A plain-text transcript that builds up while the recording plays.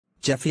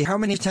Jeffy, how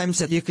many times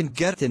that you can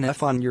get an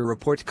F on your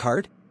report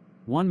card?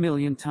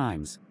 1,000,000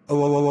 times.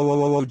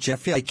 Oh,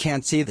 Jeffy, I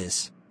can't see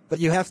this. But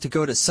you have to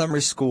go to summer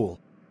school.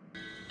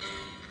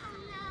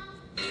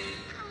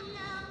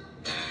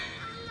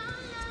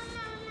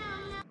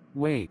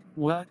 Wait,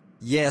 what?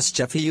 Yes,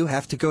 Jeffy, you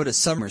have to go to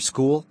summer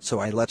school, so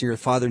I let your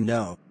father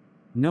know.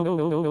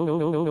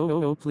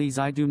 No, please,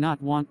 I do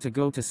not want to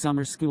go to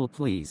summer school,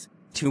 please.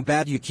 Too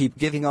bad you keep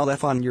giving all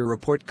F on your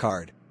report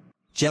card.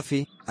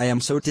 Jeffy, I am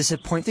so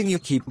disappointing you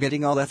keep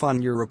getting all F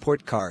on your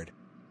report card.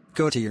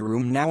 Go to your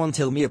room now and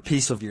tell me a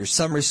piece of your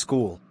summer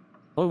school.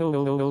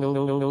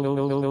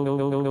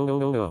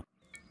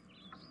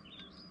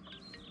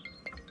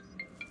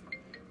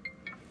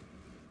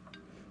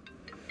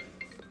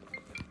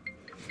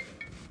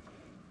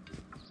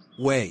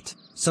 Wait,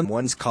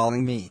 someone's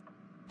calling me.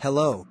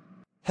 Hello?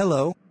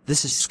 Hello,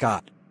 this is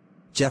Scott.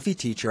 Jeffy,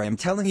 teacher, I am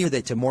telling you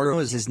that tomorrow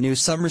is his new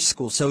summer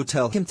school, so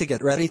tell him to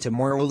get ready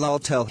tomorrow. I'll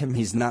tell him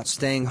he's not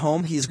staying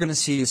home, he's gonna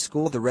see you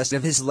school the rest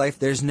of his life.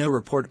 There's no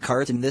report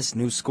card in this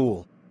new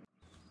school.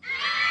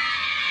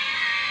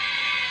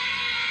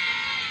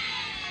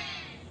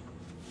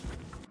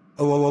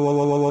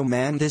 Oh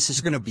man, this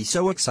is gonna be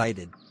so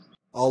excited.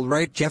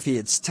 Alright Jeffy,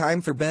 it's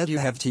time for bed. You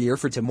have to year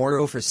for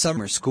tomorrow for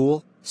summer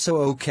school, so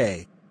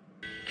okay.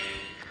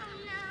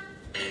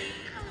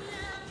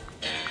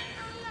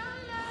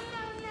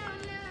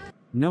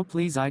 No,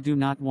 please, I do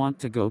not want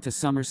to go to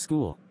summer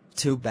school.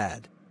 Too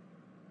bad.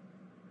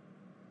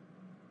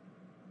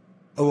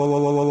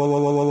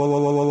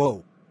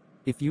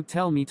 If you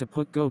tell me to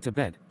go to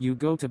bed, you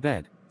go to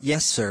bed.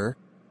 Yes, sir.